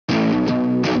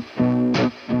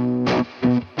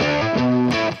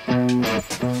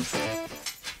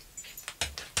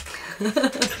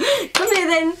Come here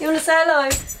then. You want to say hello?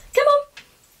 Come on.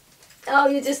 Oh,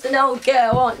 you're just an old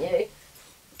girl, aren't you?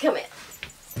 Come here.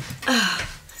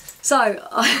 So,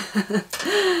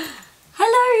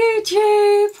 hello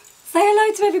YouTube. Say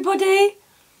hello to everybody.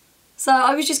 So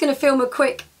I was just going to film a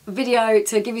quick video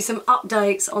to give you some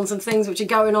updates on some things which are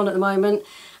going on at the moment.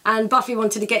 And Buffy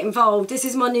wanted to get involved. This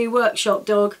is my new workshop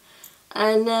dog.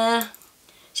 And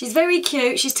she's very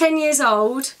cute. She's 10 years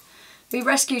old. We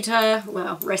rescued her.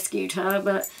 Well, rescued her,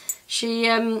 but she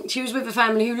was with a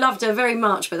family who loved her very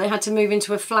much, but they had to move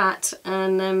into a flat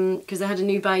and because they had a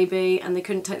new baby and they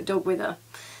couldn't take the dog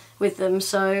with them.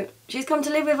 So she's come to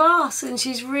live with us, and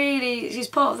she's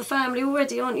part of the family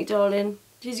already, aren't you, darling?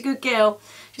 She's a good girl.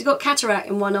 She's got cataract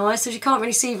in one eye, so she can't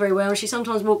really see very well, and she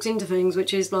sometimes walks into things,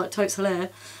 which is like totes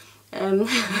hilarious.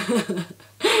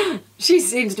 She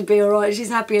seems to be alright. She's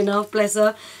happy enough, bless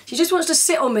her. She just wants to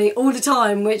sit on me all the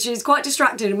time, which is quite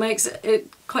distracting and makes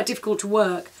it quite difficult to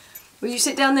work. Will you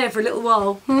sit down there for a little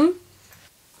while?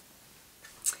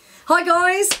 Hi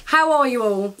guys, how are you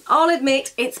all? I'll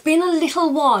admit it's been a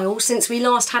little while since we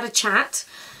last had a chat.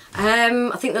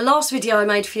 I think the last video I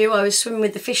made for you, I was swimming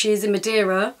with the fishes in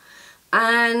Madeira,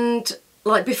 and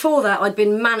like before that I'd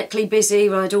been manically busy.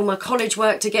 I had all my college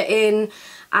work to get in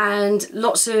and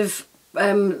lots of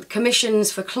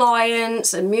commissions for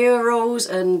clients and murals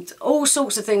and all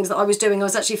sorts of things that I was doing. I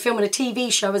was actually filming a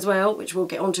TV show as well, which we'll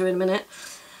get onto in a minute.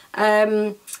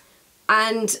 And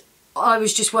I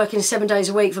was just working 7 days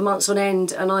a week for months on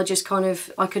end, and I just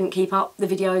I couldn't keep up the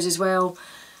videos as well.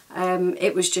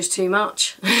 It was just too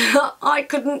much. I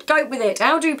couldn't cope with it.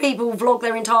 How do people vlog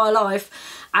their entire life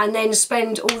and then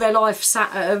spend all their life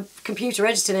sat at a computer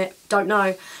editing it? Don't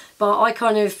know. But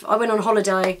I went on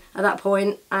holiday at that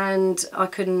point, and I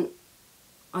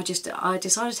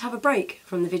decided to have a break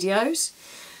from the videos,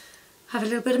 have a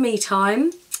little bit of me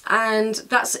time, and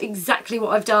that's exactly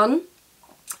what I've done.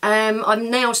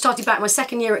 I'm now started back my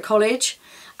second year at college,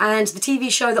 and the TV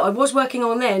show that I was working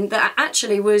on then, that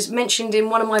actually was mentioned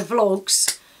in one of my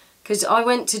vlogs, because I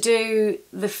went to do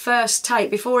the first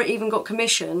tape before it even got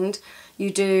commissioned.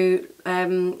 You do,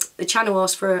 the channel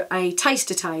asks for a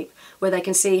taster tape where they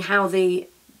can see how the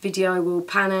video will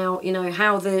pan out, you know,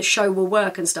 how the show will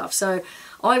work and stuff. So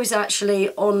I was actually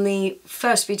on the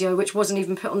first video, which wasn't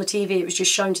even put on the TV, it was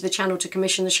just shown to the channel to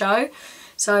commission the show.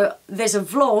 So there's a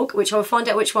vlog, which I'll find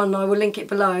out which one and I will link it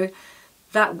below,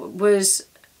 that was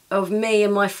of me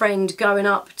and my friend going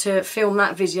up to film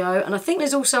that video. And I think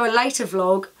there's also a later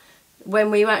vlog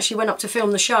when we actually went up to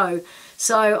film the show.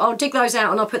 So I'll dig those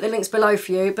out and I'll put the links below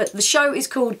for you. But the show is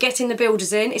called Getting the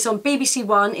Builders In. It's on BBC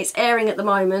One. It's airing at the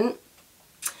moment.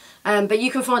 But you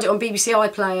can find it on BBC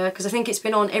iPlayer, because I think it's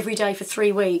been on every day for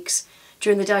 3 weeks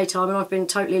during the daytime, and I've been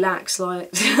totally lax, like.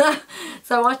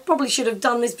 So I probably should have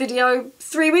done this video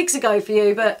 3 weeks ago for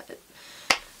you, but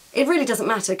it really doesn't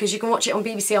matter because you can watch it on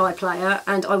BBC iPlayer,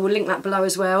 and I will link that below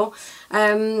as well.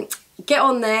 Get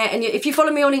on there, and if you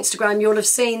follow me on Instagram, you'll have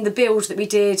seen the build that we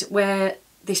did where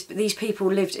these people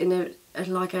lived in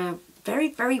like a very,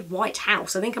 very white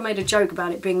house. I think I made a joke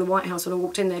about it being the White House when I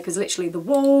walked in there, because literally the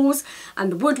walls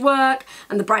and the woodwork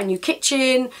and the brand new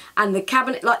kitchen and the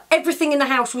cabinet, like everything in the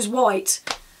house was white.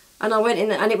 And I went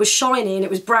in and it was shiny and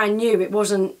it was brand new. It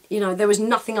wasn't, you know, there was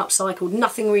nothing upcycled,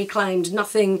 nothing reclaimed,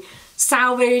 nothing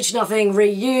salvaged, nothing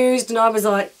reused. And I was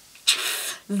like,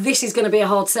 this is going to be a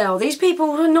hard sell. These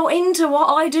people are not into what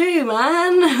I do,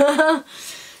 man.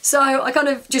 So I kind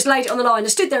of just laid it on the line. I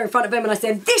stood there in front of him and I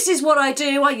said, this is what I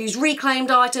do. I use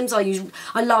reclaimed items. I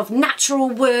love natural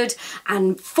wood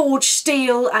and forged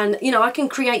steel, and you know, I can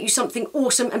create you something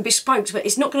awesome and bespoke, but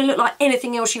it's not going to look like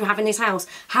anything else you have in this house.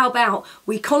 How about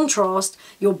we contrast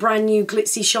your brand new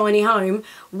glitzy shiny home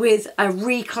with a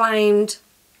reclaimed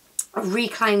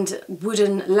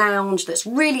wooden lounge that's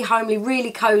really homely,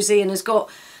 really cozy, and has got,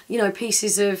 you know,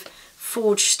 pieces of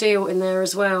forged steel in there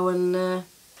as well. And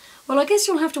well, I guess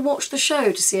you'll have to watch the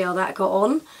show to see how that got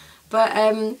on. But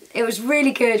it was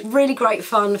really good, really great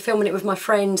fun filming it with my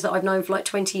friend that I've known for like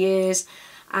 20 years.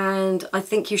 And I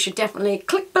think you should definitely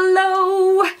click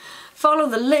below, follow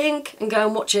the link and go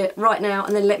and watch it right now,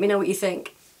 and then let me know what you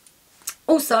think.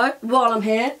 Also, while I'm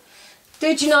here,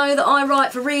 did you know that I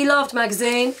write for Reloved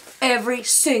magazine every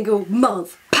single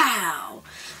month? Pow!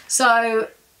 So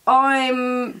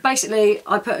I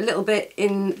put a little bit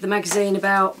in the magazine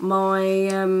about my,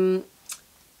 a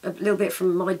little bit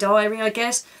from my diary, I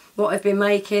guess, what I've been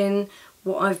making,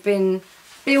 what I've been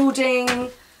building,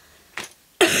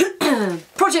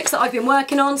 projects that I've been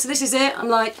working on. So this is it. I'm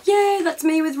like, yeah, that's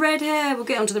me with red hair. We'll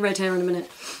get onto the red hair in a minute.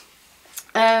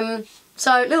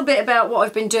 So a little bit about what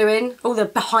I've been doing, all the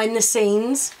behind the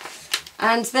scenes.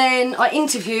 And then I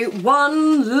interview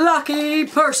one lucky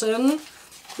person.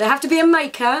 They have to be a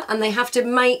maker, and they have to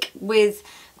make with,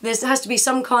 there has to be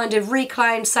some kind of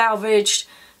reclaimed, salvaged,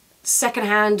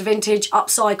 second-hand, vintage,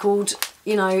 upcycled,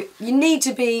 you know, you need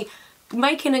to be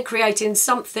making and creating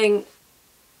something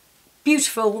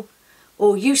beautiful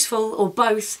or useful or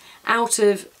both out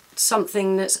of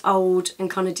something that's old and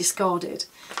kind of discarded.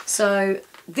 So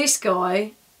this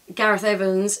guy, Gareth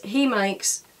Evans, he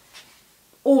makes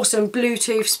awesome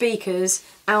Bluetooth speakers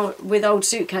out with old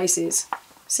suitcases.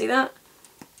 See that?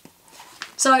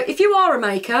 So if you are a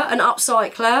maker, an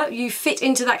upcycler, you fit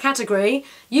into that category,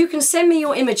 you can send me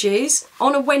your images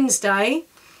on a Wednesday.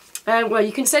 Well,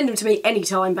 you can send them to me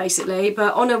anytime basically,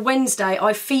 but on a Wednesday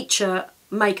I feature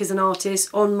makers and artists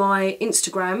on my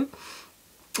Instagram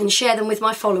and share them with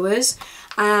my followers,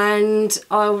 and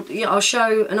I'll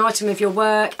show an item of your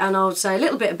work and I'll say a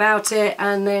little bit about it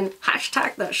and then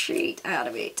hashtag the shit out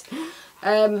of it.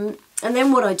 And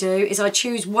then what I do is I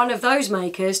choose one of those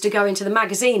makers to go into the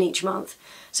magazine each month.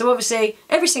 So obviously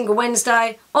every single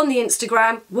Wednesday on the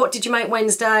Instagram, what did you make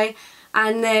Wednesday?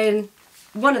 And then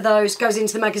one of those goes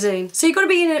into the magazine. So you've got to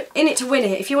be in it to win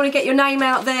it. If you want to get your name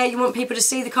out there, you want people to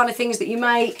see the kind of things that you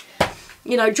make,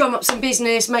 you know, drum up some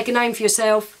business, make a name for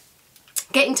yourself,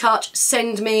 get in touch,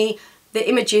 send me the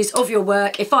images of your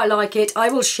work. If I like it, I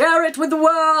will share it with the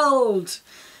world.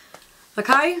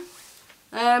 Okay?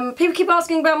 People keep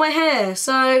asking about my hair.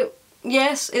 So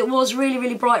yes, it was really,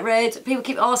 really bright red. People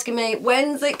keep asking me,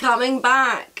 when's it coming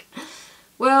back?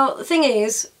 Well, the thing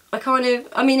is,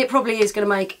 I mean, it probably is going to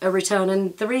make a return,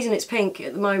 and the reason it's pink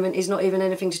at the moment is not even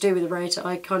anything to do with the red.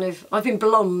 I've been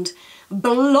blonde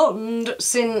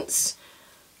since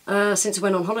I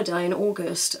went on holiday in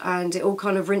August, and it all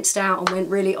kind of rinsed out and went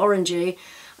really orangey,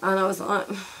 and I was like,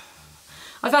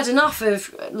 I've had enough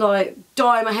of like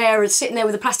dyeing my hair and sitting there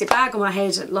with a plastic bag on my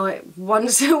head like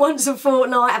once a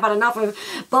fortnight. I've had enough of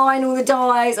buying all the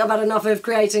dyes. I've had enough of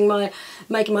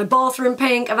making my bathroom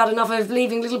pink. I've had enough of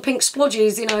leaving little pink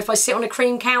splodges, you know, if I sit on a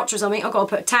cream couch or something, I've got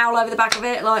to put a towel over the back of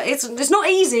it. Like, it's not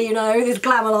easy, you know, this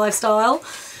glamour lifestyle.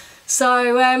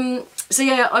 So so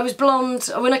yeah, I was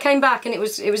blonde when I came back, and it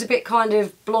was a bit kind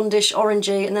of blondish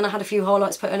orangey, and then I had a few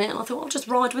highlights put in it, and I thought I'll just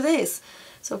ride with this.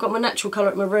 So I've got my natural colour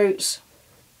at my roots.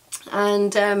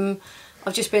 And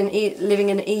I've just been living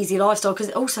an easy lifestyle,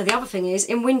 because also the other thing is,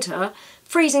 in winter,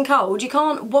 freezing cold, you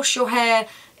can't wash your hair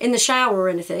in the shower or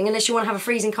anything unless you want to have a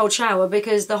freezing cold shower,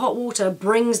 because the hot water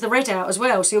brings the red out as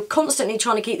well. So you're constantly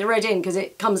trying to keep the red in because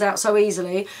it comes out so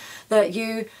easily that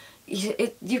you've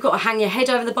got to hang your head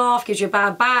over the bath, gives you a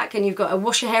bad back, and you've got to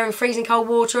wash your hair in freezing cold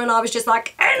water. And I was just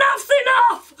like, enough's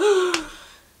enough!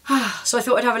 So I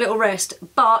thought I'd have a little rest,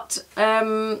 but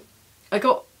I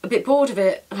got a bit bored of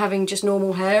it, having just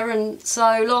normal hair, and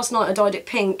so last night I dyed it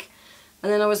pink,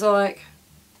 and then I was like,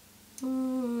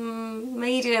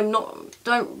 medium,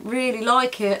 don't really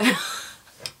like it.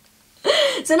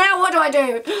 So now what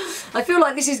do? I feel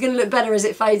like this is going to look better as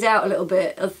it fades out a little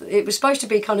bit. It was supposed to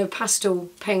be kind of pastel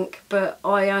pink, but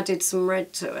I added some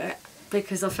red to it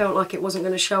because I felt like it wasn't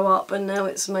going to show up, and now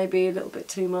it's maybe a little bit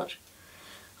too much.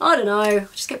 I don't know, I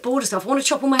just get bored of stuff. I want to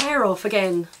chop all my hair off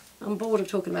again. I'm bored of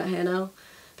talking about hair now.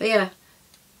 But yeah,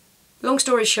 long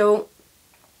story short,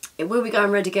 it will be going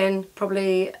red again,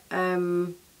 probably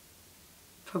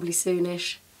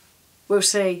soonish. We'll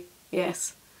see,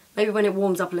 yes. Maybe when it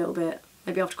warms up a little bit,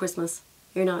 maybe after Christmas,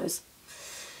 who knows.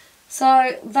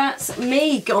 So that's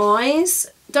me,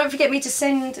 guys. Don't forget to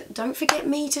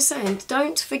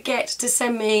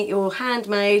send me your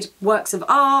handmade works of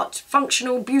art,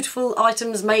 functional, beautiful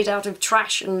items made out of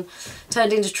trash and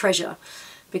turned into treasure,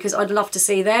 because I'd love to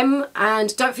see them.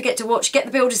 And don't forget to watch Get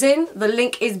the Builders In. The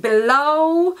link is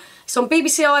below. It's on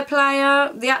BBC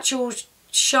iPlayer. The actual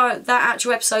show, that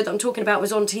actual episode that I'm talking about,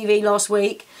 was on TV last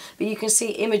week, but you can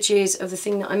see images of the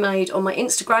thing that I made on my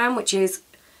Instagram, which is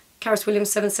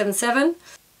CarisWilliams777.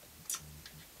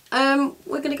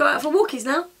 We're going to go out for walkies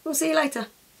now. We'll see you later.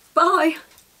 Bye.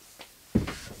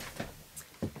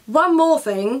 One more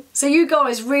thing. So you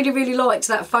guys really, really liked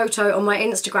that photo on my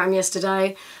Instagram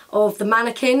yesterday of the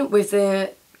mannequin with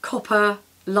the copper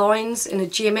lines in a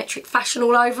geometric fashion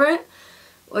all over it.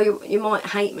 Well, you might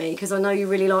hate me because I know you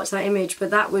really liked that image,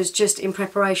 but that was just in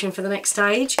preparation for the next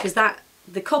stage, because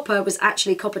the copper was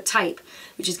actually copper tape,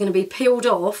 which is going to be peeled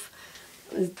off.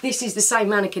 This is the same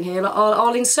mannequin here.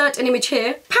 I'll insert an image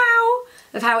here, pow,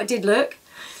 of how it did look,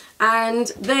 and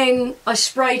then I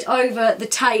sprayed over the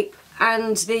tape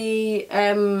and the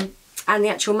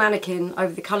actual mannequin,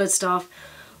 over the coloured stuff,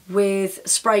 with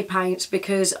spray paint,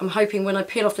 because I'm hoping when I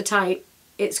peel off the tape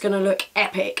it's going to look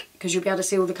epic, because you'll be able to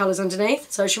see all the colours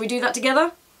underneath. So should we do that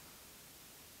together?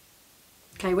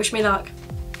 Okay, wish me luck.